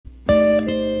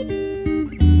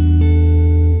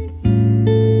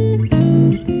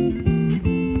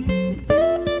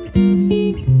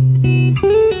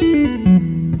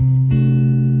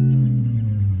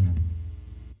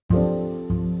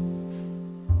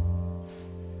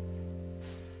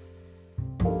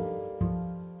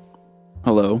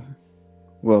Hello,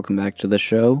 welcome back to the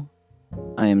show.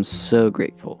 I am so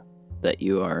grateful that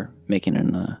you are making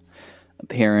an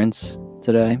appearance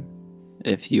today.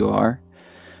 If you are,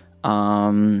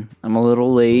 I'm a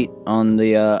little late on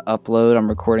the upload. I'm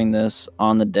recording this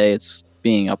on the day it's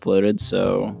being uploaded,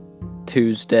 so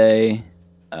Tuesday,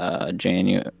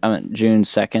 June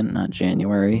 2nd, not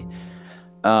January.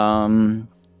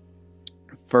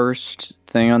 First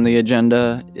thing on the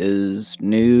agenda is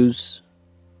news.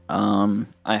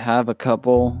 I have a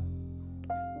couple.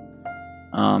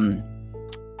 I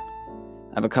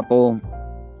have a couple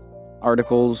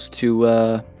articles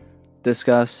to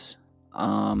discuss.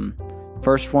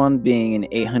 First one being an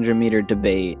 800-meter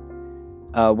debate.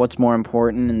 What's more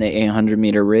important in the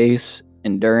 800-meter race,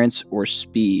 endurance or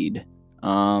speed?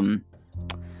 I'm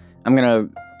gonna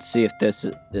see if this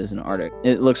is an article.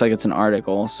 It looks like it's an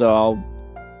article, so I'll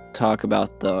talk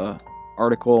about the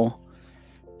article,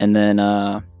 and then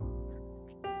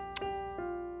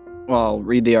I'll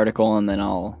read the article and then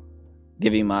I'll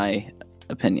give you my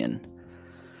opinion.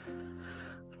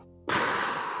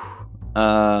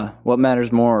 What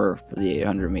matters more for the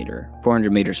 800 meter?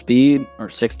 400 meter speed or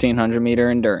 1600 meter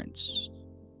endurance?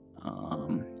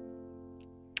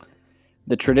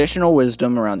 The traditional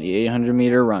wisdom around the 800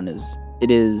 meter run is it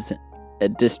is a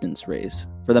distance race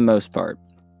for the most part.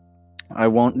 I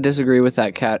won't disagree with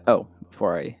that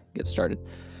before I get started,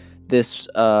 this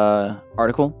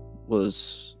article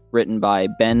was written by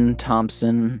Ben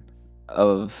Thompson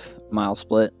of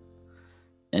MileSplit,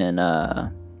 and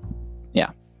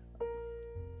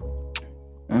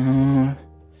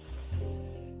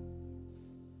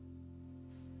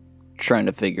trying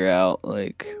to figure out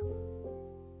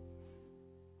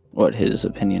what his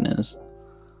opinion is.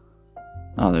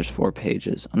 Oh, there's 4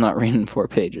 pages. I'm not reading 4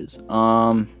 pages.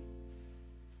 I'm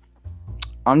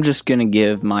just gonna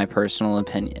give my personal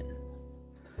opinion.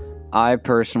 I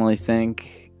personally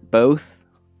think both.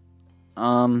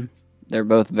 They're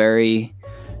both very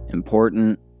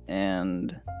important,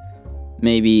 and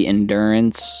maybe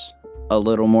endurance a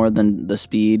little more than the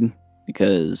speed,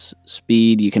 because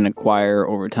speed you can acquire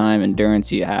over time.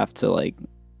 Endurance you have to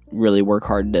really work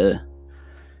hard to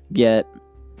get.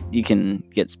 You can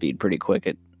get speed pretty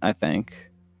quick, I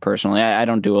think. Personally, I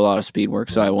don't do a lot of speed work,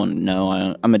 so I wouldn't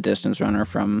know. I'm a distance runner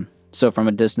from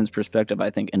a distance perspective, I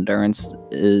think endurance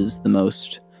is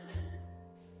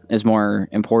more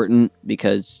important,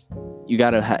 because you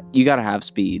gotta have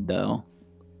speed though.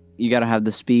 You gotta have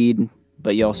the speed,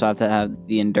 but you also have to have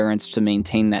the endurance to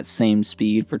maintain that same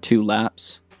speed for 2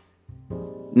 laps.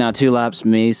 Now, 2 laps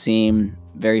may seem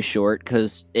very short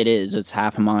because it's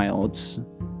half a mile. It's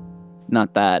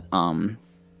not that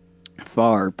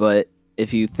far, but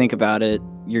if you think about it,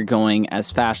 you're going as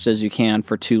fast as you can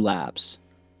for 2 laps.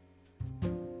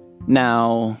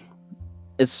 Now,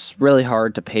 it's really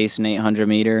hard to pace an 800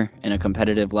 meter in a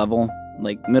competitive level.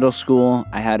 Like middle school,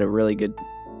 I had a really good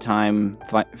time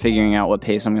figuring out what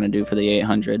pace I'm going to do for the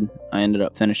 800. I ended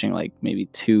up finishing maybe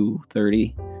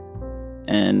 2:30.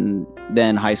 And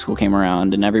then high school came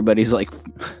around and everybody's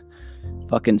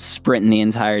fucking sprinting the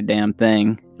entire damn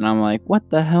thing. And I'm like,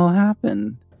 what the hell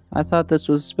happened? I thought this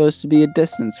was supposed to be a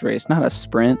distance race, not a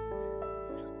sprint.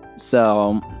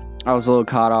 So I was a little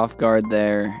caught off guard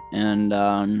there, and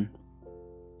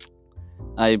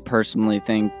I personally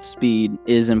think speed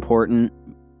is important,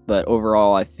 but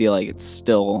overall I feel like it's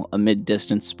still a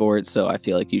mid-distance sport, so I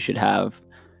feel like you should have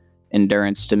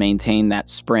endurance to maintain that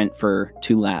sprint for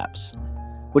 2 laps,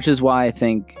 which is why I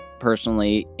think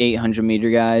personally 800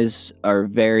 meter guys are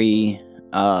very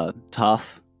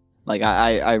tough.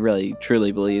 I really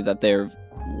truly believe that they're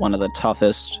one of the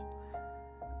toughest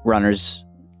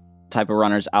type of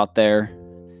runners out there,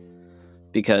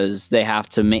 because they have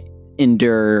to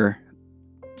endure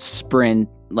sprinting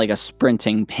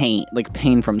pain,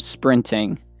 pain from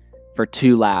sprinting for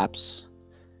 2 laps,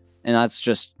 and that's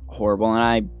just horrible, and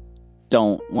I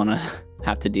don't want to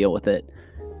have to deal with it.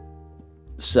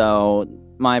 So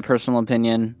my personal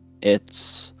opinion,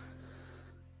 it's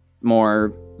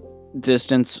more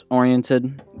distance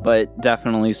oriented, but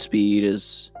definitely speed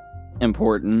is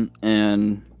important.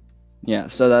 And yeah,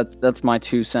 so that's my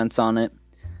 2 cents on it.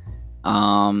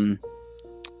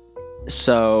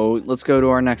 So let's go to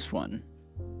our next one.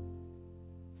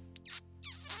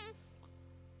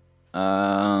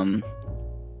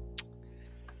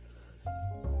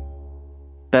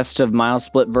 Best of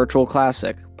MileSplit Virtual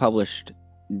Classic, published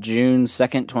June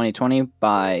 2nd, 2020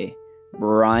 by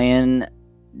Brian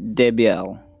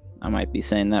Debiel. I might be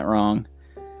saying that wrong.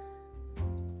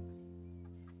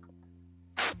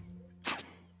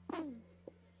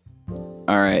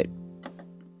 All right.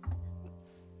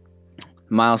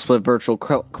 Mile Split Virtual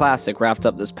Classic wrapped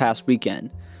up this past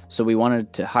weekend, so we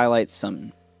wanted to highlight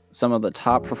some of the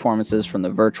top performances from the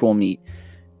virtual meet.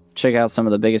 Check out some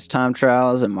of the biggest time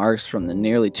trials and marks from the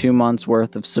nearly 2 months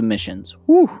worth of submissions.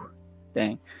 Whew!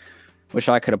 Dang. Wish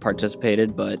I could have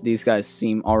participated, but these guys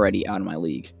seem already out of my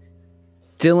league.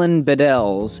 Dylan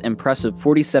Bedell's impressive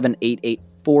 47.88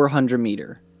 400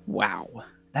 meter. Wow.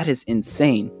 That is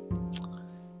insane.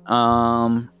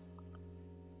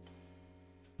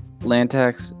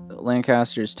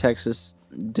 Lancaster's Texas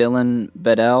Dylan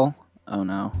Bedell. Oh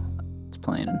no. It's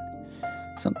playing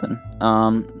something.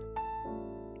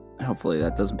 Hopefully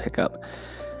that doesn't pick up.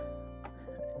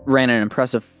 Ran an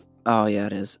impressive... Oh, yeah,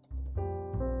 it is.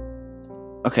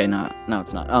 Okay, no,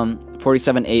 it's not.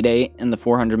 47.88 in the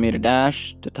 400-meter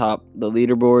dash to top the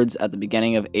leaderboards at the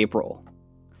beginning of April.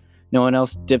 No one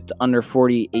else dipped under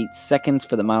 48 seconds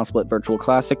for the Mile Split Virtual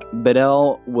Classic.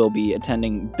 Bedell will be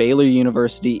attending Baylor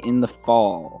University in the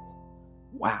fall.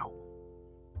 Wow.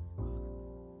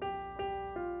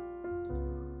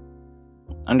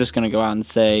 I'm just going to go out and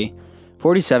say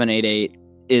 47.88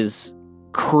 is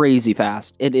crazy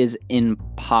fast. It is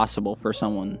impossible for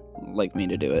someone like me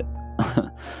to do it.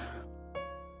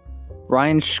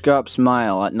 Ryan Schup's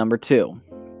mile at number 2.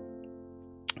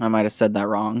 I might have said that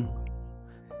wrong.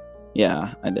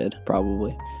 Yeah, I did,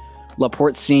 probably.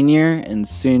 LaPorte Sr. and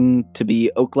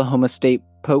soon-to-be Oklahoma State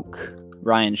Poke,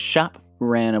 Ryan Schup,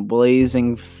 ran a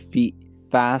blazing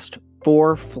fast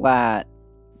 4 flat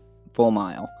full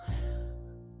mile.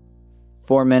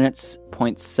 4 minutes,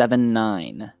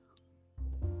 0.79.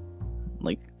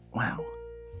 Like, wow.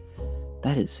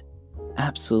 That is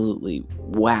absolutely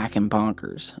whack and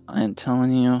bonkers. I am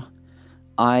telling you,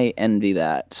 I envy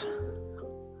that.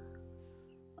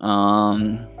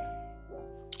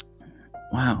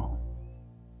 Wow.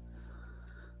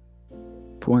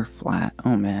 4 flat.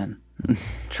 Oh, man.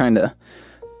 Trying to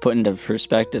put into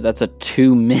perspective, that's a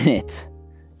 2-minute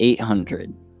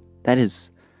 800. That is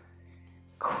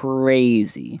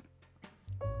crazy.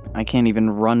 I can't even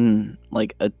run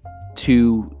like a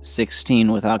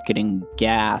 2:16 without getting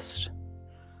gassed.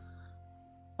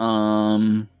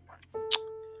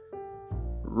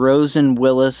 Rosen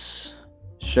Willis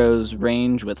shows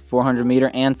range with 400 meter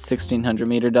and 1600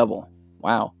 meter double.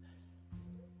 Wow.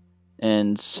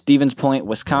 And Stevens Point,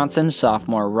 Wisconsin,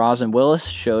 sophomore Rosen Willis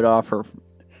showed off her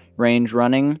range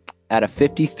running at a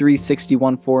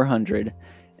 53.61 400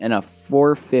 and a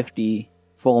 4:50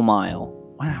 full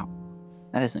mile. Wow.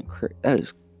 That is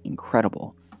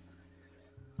incredible.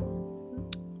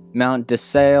 Mount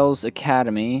DeSales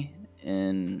Academy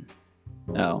MD.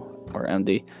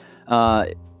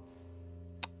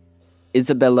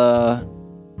 Isabella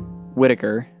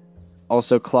Whitaker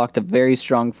also clocked a very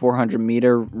strong 400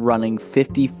 meter running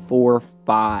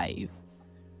 54.5.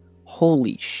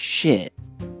 Holy shit.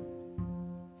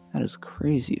 That is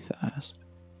crazy fast.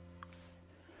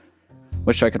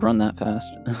 Wish I could run that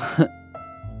fast.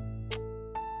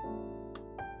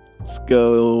 Let's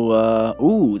go.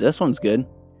 Ooh, this one's good.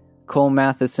 Cole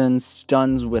Matheson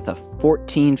stuns with a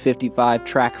 14:55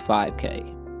 track 5K.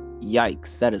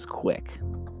 Yikes, that is quick.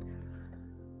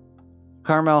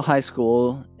 Carmel High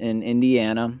School in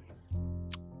Indiana.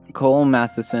 Cole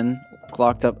Matheson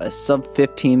clocked up a sub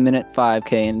 15-minute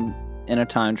 5K in a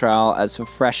time trial as a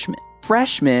freshman.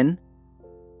 Freshman?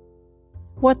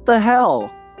 What the hell?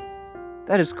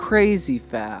 That is crazy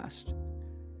fast.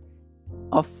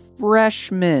 A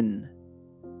freshman.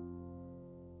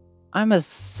 I'm a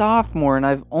sophomore and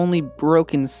I've only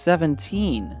broken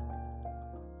 17.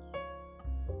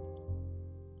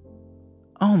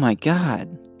 Oh my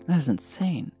god. That is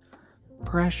insane.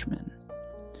 Freshman.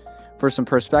 For some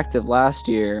perspective, last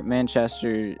year,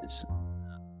 Manchester's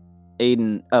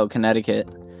Connecticut,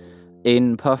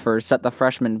 Aiden Puffer set the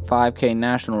freshman 5K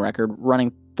national record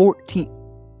running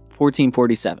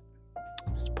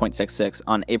 14:47.66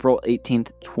 on April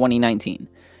 18th, 2019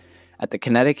 at the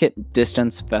Connecticut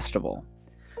Distance Festival.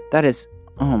 That is,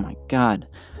 oh my god.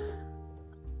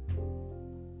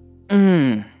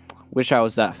 Wish I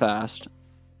was that fast.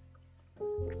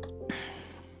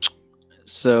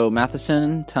 So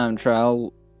Matheson time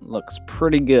trial looks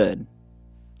pretty good.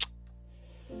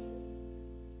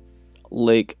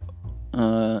 Lake,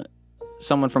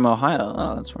 someone from Ohio.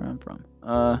 Oh, that's where I'm from.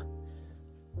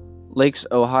 Lakes,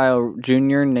 Ohio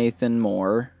Junior Nathan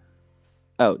Moore.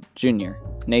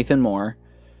 Nathan Moore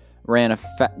ran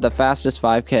the fastest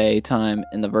 5K time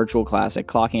in the virtual classic,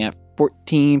 clocking at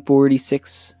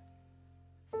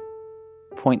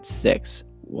 14:46.6.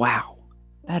 Wow.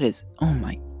 That is, oh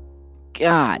my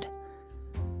god.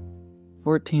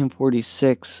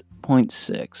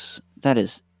 14:46.6. That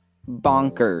is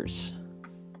bonkers.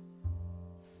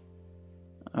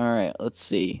 All right, let's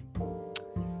see.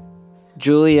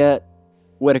 Juliet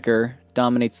Whittaker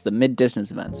dominates the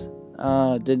mid-distance events.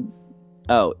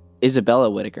 Isabella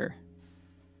Whittaker.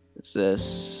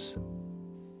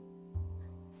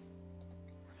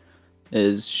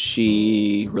 Is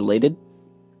she related?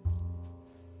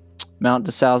 Mount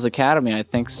DeSalle's Academy, I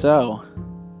think so.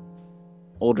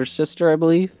 Older sister, I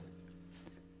believe.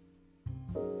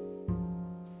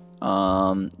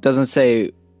 Doesn't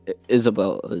say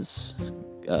Isabella's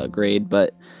grade,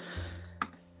 but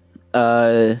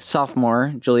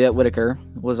sophomore Juliet Whittaker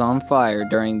was on fire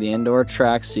during the indoor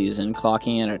track season,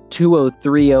 clocking in at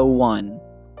 2:03:01.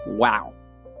 Wow.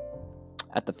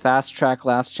 At the Fast Track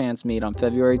Last Chance meet on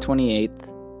February 28th.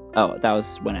 Oh, that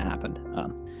was when it happened.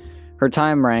 Her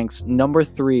time ranks number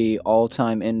 3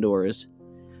 all-time indoors.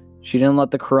 She didn't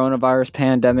let the coronavirus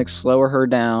pandemic slow her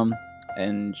down,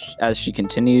 and as she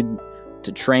continued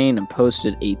to train and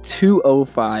posted a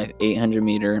 2:05 800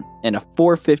 meter and a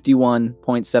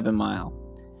 4:51.7 mile.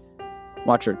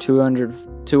 Watch her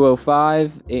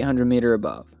 2:05 800 meter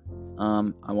above.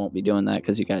 I won't be doing that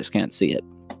because you guys can't see it.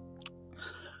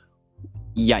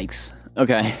 Yikes.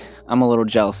 Okay, I'm a little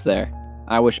jealous there.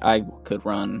 I wish I could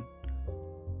run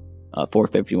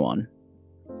 4:51.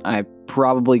 I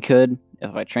probably could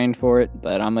if I trained for it,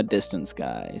 but I'm a distance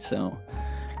guy, so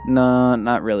no,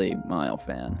 not really mile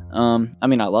fan. I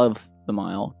mean, I love the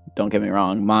mile, don't get me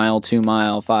wrong. Mile, 2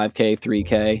 mile, 5K,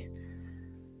 3K.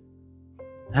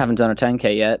 Haven't done a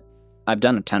 10K yet. I've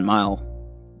done a 10 mile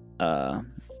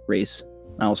race.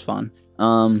 That was fun.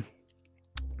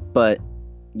 But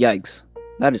yikes.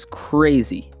 That is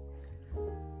crazy.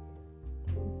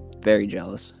 Very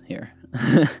jealous here.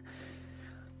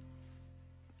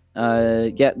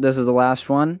 Yeah, this is the last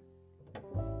one.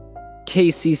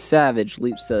 Casey Savage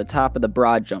leaps to the top of the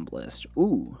broad jump list.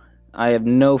 Ooh, I have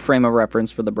no frame of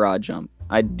reference for the broad jump.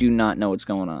 I do not know what's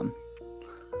going on.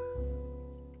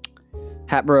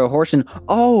 Hatboro Horsham.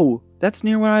 Oh, that's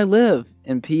near where I live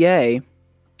in PA.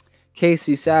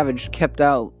 Casey Savage kept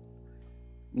out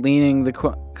leading the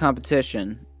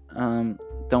competition.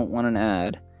 Don't want an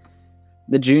ad.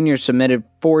 The junior submitted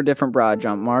 4 different broad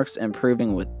jump marks,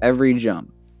 improving with every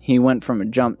jump. He went from a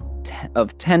jump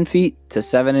of 10 feet to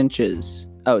 7 inches.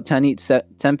 10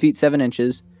 feet 7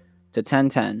 inches to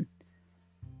 10:10.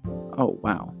 Oh,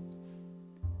 wow.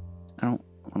 I don't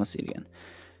want to see it again.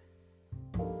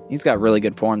 He's got really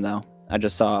good form, though. I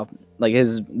just saw, like,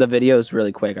 the video is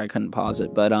really quick. I couldn't pause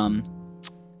it, but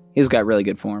he's got really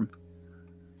good form.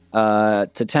 To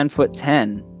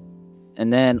 10'10",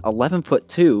 and then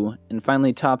 11'2", and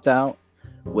finally topped out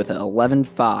with an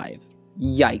 11.5.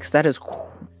 Yikes, that is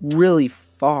really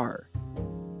far.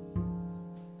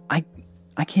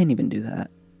 I can't even do that.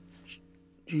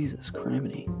 Jesus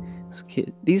criminy.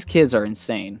 These kids are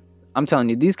insane. I'm telling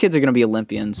you, these kids are going to be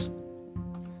Olympians.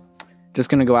 Just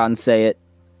going to go out and say it.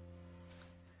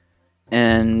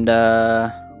 And,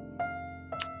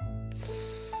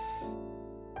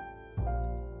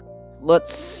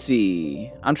 let's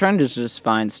see. I'm trying to just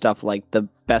find stuff like the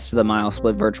best of the mile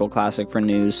split virtual classic for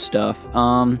news stuff.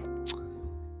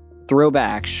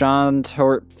 Throwback, Sean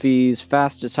Torphy's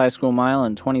fastest high school mile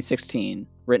in 2016,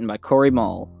 written by Corey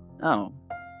Mull. Oh,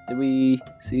 did we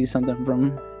see something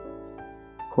from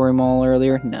Corey Mull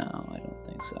earlier? No, I don't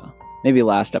think so. Maybe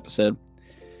last episode.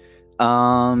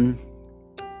 I'm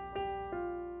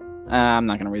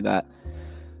not gonna read that.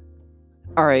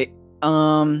 All right.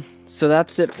 So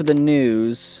that's it for the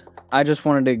news. I just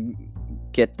wanted to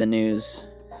get the news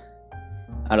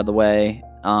out of the way.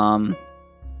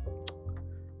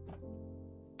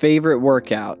 Favorite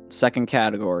workout, second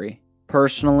category.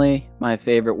 Personally, my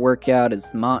favorite workout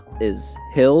is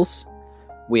hills.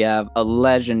 We have a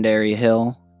legendary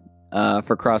hill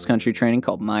for cross-country training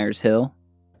called Myers Hill.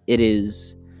 It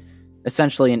is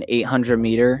essentially an 800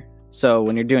 meter. So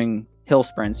when you're doing hill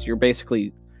sprints, you're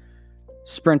basically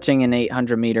sprinting an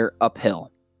 800 meter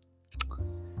uphill.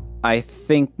 I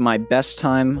think my best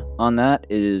time on that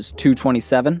is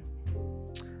 2:27.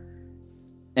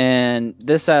 And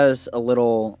this has a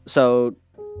little... So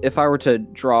if I were to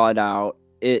draw it out,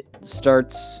 it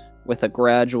starts with a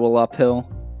gradual uphill.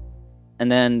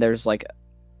 And then there's like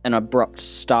an abrupt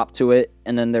stop to it.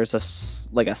 And then there's a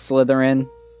slither in.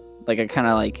 Like a kind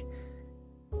of like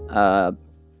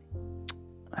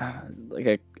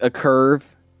a curve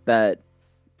that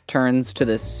turns to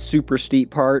this super steep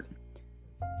part,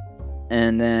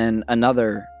 and then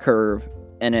another curve,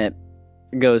 and it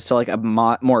goes to like a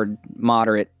more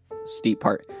moderate steep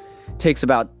part. Takes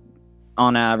about,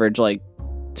 on average, like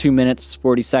 2 minutes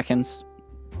 40 seconds.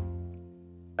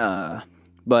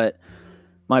 But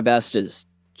my best is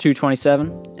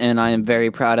 2:27, and I am very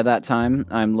proud of that time.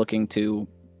 I'm looking to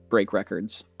break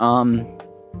records.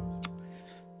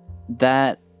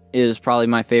 That is probably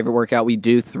my favorite workout. We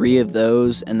do 3 of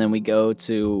those, and then we go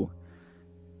to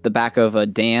the back of a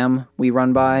dam we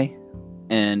run by,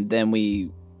 and then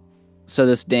so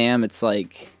this dam, it's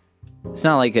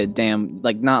not like a dam,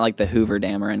 not like the Hoover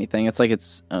Dam or anything. It's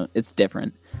it's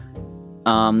different.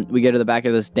 We go to the back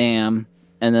of this dam,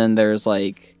 and then there's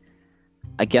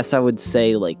I guess I would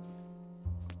say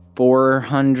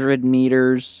 400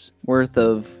 meters worth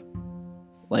of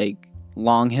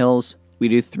long hills. We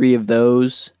do 3 of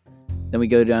those. Then we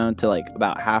go down to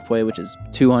about halfway, which is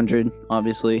 200,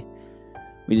 obviously.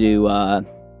 We do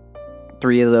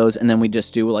 3 of those, and then we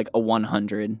just do a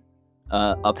 100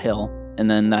 uphill. And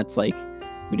then that's we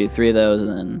do 3 of those,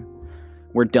 and then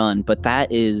we're done. But that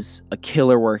is a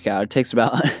killer workout. It takes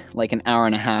about an hour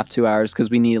and a half, 2 hours, because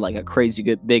we need a crazy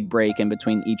good big break in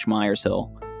between each Myers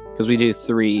Hill, because we do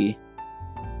 3.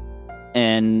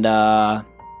 And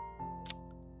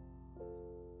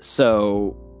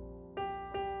so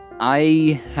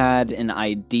I had an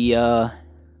idea.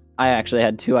 I actually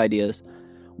had 2 ideas.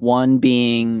 One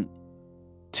being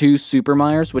 2 Super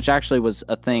Myers, which actually was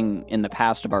a thing in the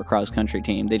past of our cross-country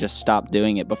team. They just stopped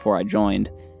doing it before I joined.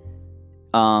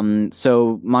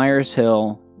 So Myers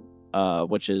Hill,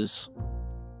 which is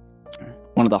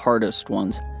one of the hardest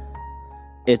ones,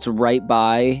 it's right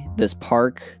by this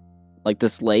park,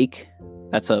 this lake.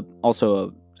 That's also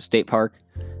a state park.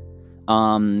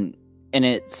 And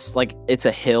it's it's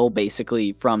a hill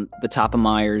basically from the top of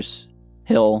Myers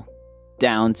Hill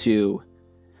down to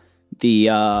the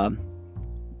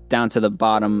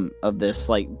bottom of this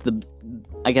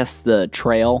I guess the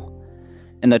trail.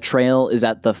 And the trail is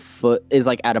at the foot, is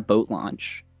at a boat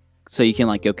launch. So you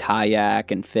can go kayak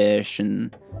and fish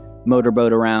and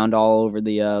motorboat around all over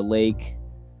the lake.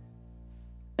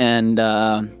 And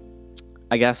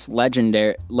I guess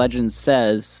legend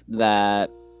says that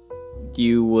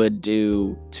you would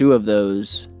do 2 of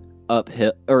those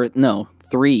uphill, or no,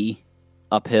 3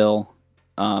 uphill.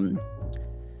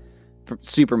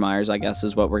 Super Myers, I guess,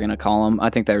 is what we're gonna call them.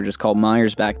 I think they were just called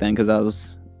Myers back then, because that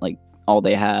was all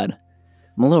they had.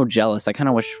 I'm a little jealous. I kind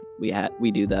of wish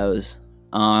we do those.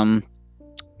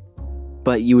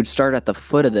 But you would start at the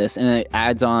foot of this, and it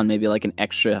adds on maybe an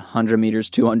extra 100 meters,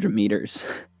 200 meters.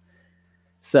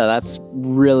 So that's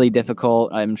really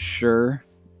difficult, I'm sure.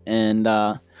 And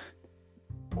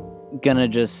gonna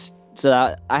just...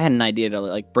 So I had an idea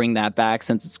to bring that back,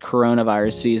 since it's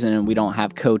coronavirus season and we don't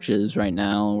have coaches right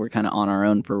now. We're kind of on our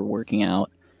own for working out.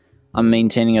 I'm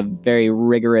maintaining a very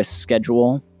rigorous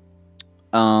schedule.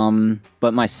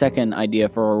 But my second idea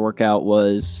for our workout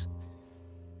was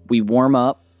we warm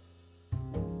up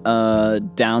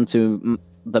down to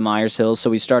the Myers Hills. So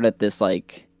we start at this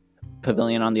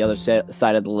pavilion on the other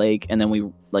side of the lake, and then we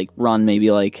run maybe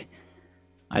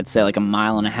I'd say a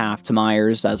mile and a half to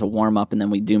Myers as a warm up, and then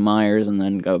we do Myers and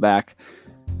then go back.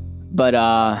 But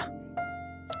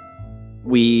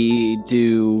we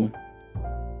do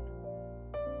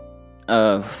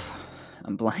I'm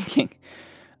blanking.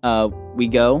 We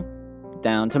go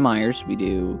down to Myers. We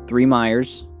do 3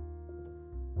 Myers,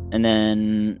 and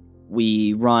then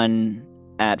we run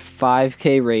at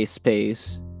 5K race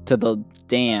pace to the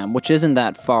dam, which isn't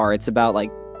that far. It's about I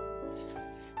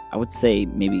would say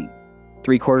maybe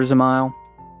 3/4 mile.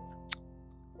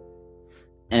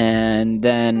 And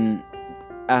then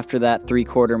after that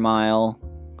 3/4 mile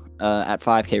at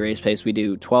 5K race pace, we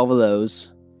do 12 of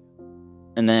those.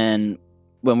 And then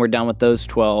when we're done with those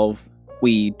 12,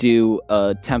 we do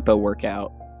a tempo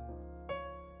workout.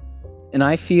 And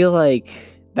I feel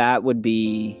that would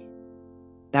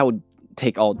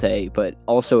take all day, but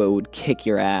also it would kick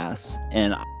your ass.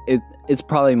 And it's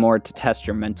probably more to test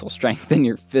your mental strength than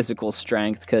your physical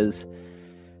strength, because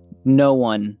no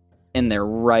one in their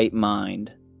right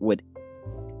mind would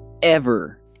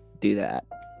ever do that.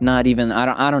 Not even,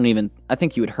 I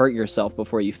think you would hurt yourself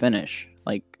before you finish,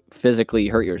 physically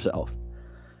hurt yourself.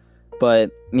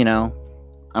 But,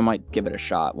 I might give it a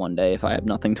shot one day if I have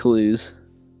nothing to lose.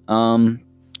 I'm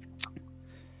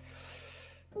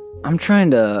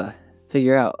trying to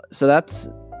figure out. So that's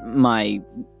my,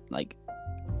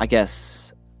 I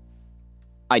guess,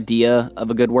 idea of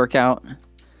a good workout.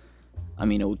 I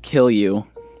mean, it would kill you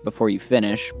before you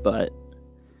finish, but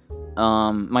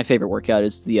my favorite workout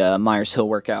is the Myers Hill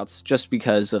workouts, just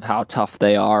because of how tough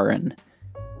they are, and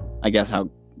I guess how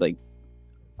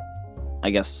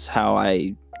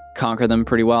I conquer them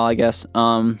pretty well, I guess.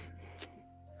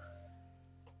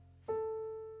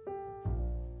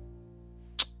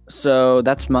 So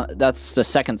that's the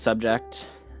second subject.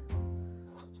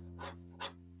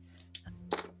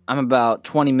 I'm about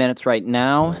 20 minutes right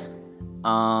now.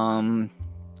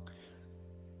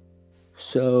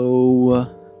 So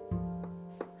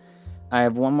I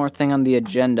have one more thing on the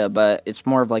agenda, but it's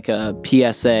more of like a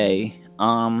PSA.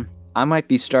 I might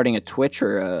be starting a Twitch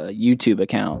or a YouTube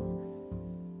account.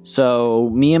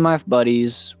 So me and my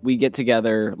buddies, we get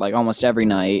together like almost every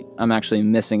night. I'm actually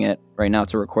missing it right now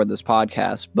to record this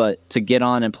podcast, but to get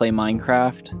on and play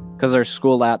Minecraft, because our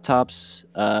school laptops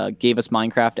gave us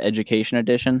Minecraft Education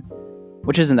Edition,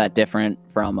 which isn't that different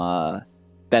from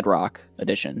Bedrock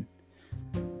Edition.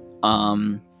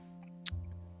 So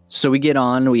we get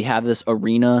on, we have this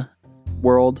arena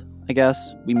world, I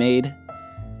guess, we made,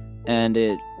 and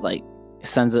it like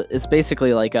sends it. It's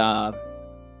basically like I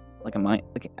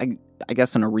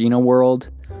guess an arena world.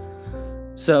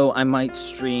 So I might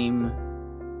stream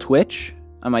Twitch.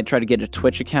 I might try to get a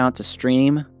Twitch account to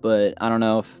stream, but I don't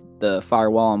know if the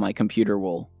firewall on my computer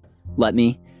will let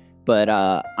me. But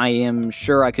I am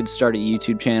sure I could start a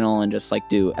YouTube channel and just like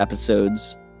do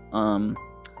episodes. I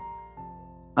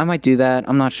might do that.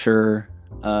 I'm not sure.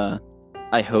 I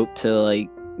hope to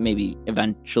like maybe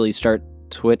eventually start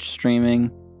Twitch streaming.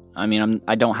 I mean,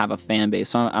 I don't have a fan base,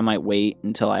 so I might wait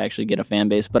until I actually get a fan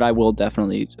base, but I will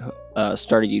definitely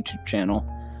start a YouTube channel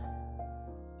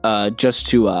just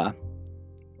to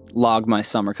log my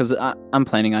summer, because I'm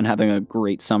planning on having a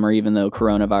great summer, even though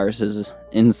coronavirus is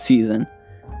in season.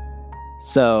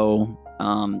 So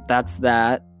that's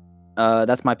that.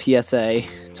 That's my PSA.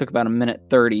 It took about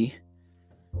 1:30.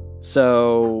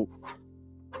 So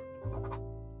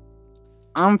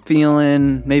I'm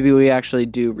feeling maybe we actually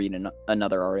do read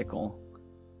another article.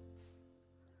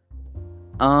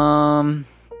 You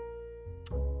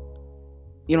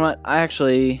know what? I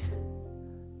actually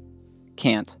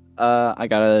can't. I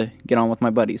gotta get on with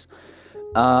my buddies.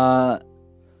 I'm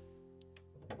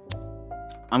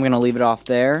gonna leave it off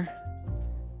there.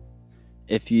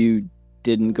 If you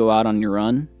didn't go out on your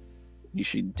run, you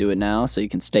should do it now so you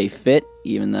can stay fit,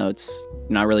 even though you're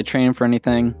not really training for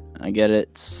anything. I get it.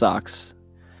 It sucks.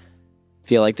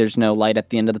 Feel like there's no light at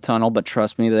the end of the tunnel, but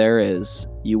trust me, there is.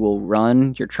 You will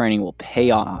run. Your training will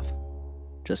pay off.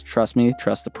 Just trust me.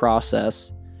 Trust the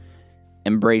process.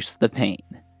 Embrace the pain.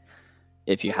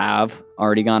 If you have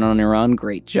already gone on a run,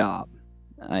 great job.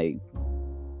 I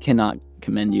cannot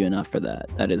commend you enough for that.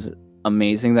 That is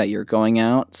amazing that you're going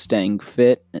out, staying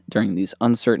fit during these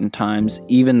uncertain times,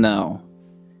 even though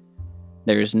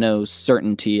there's no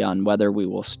certainty on whether we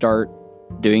will start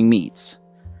doing meets.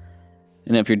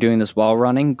 And if you're doing this while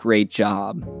running, great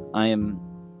job. I am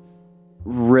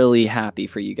really happy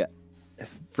for you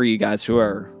guys who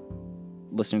are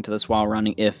listening to this while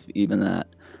running, if even that.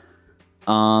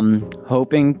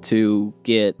 Hoping to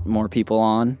get more people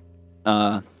on.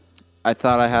 I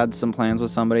thought I had some plans with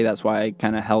somebody, that's why I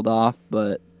kind of held off,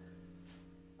 but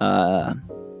I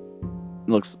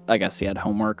guess he had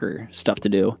homework or stuff to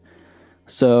do.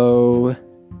 So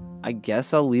I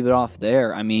guess I'll leave it off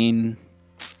there. I mean,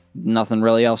 nothing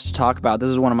really else to talk about. This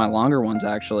is one of my longer ones,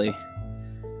 actually.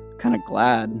 Kind of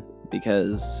glad,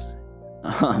 because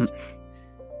I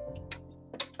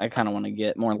kind of want to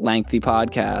get more lengthy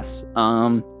podcasts.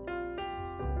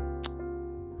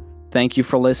 Thank you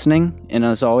for listening, and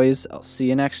as always, I'll see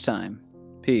you next time.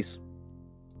 Peace.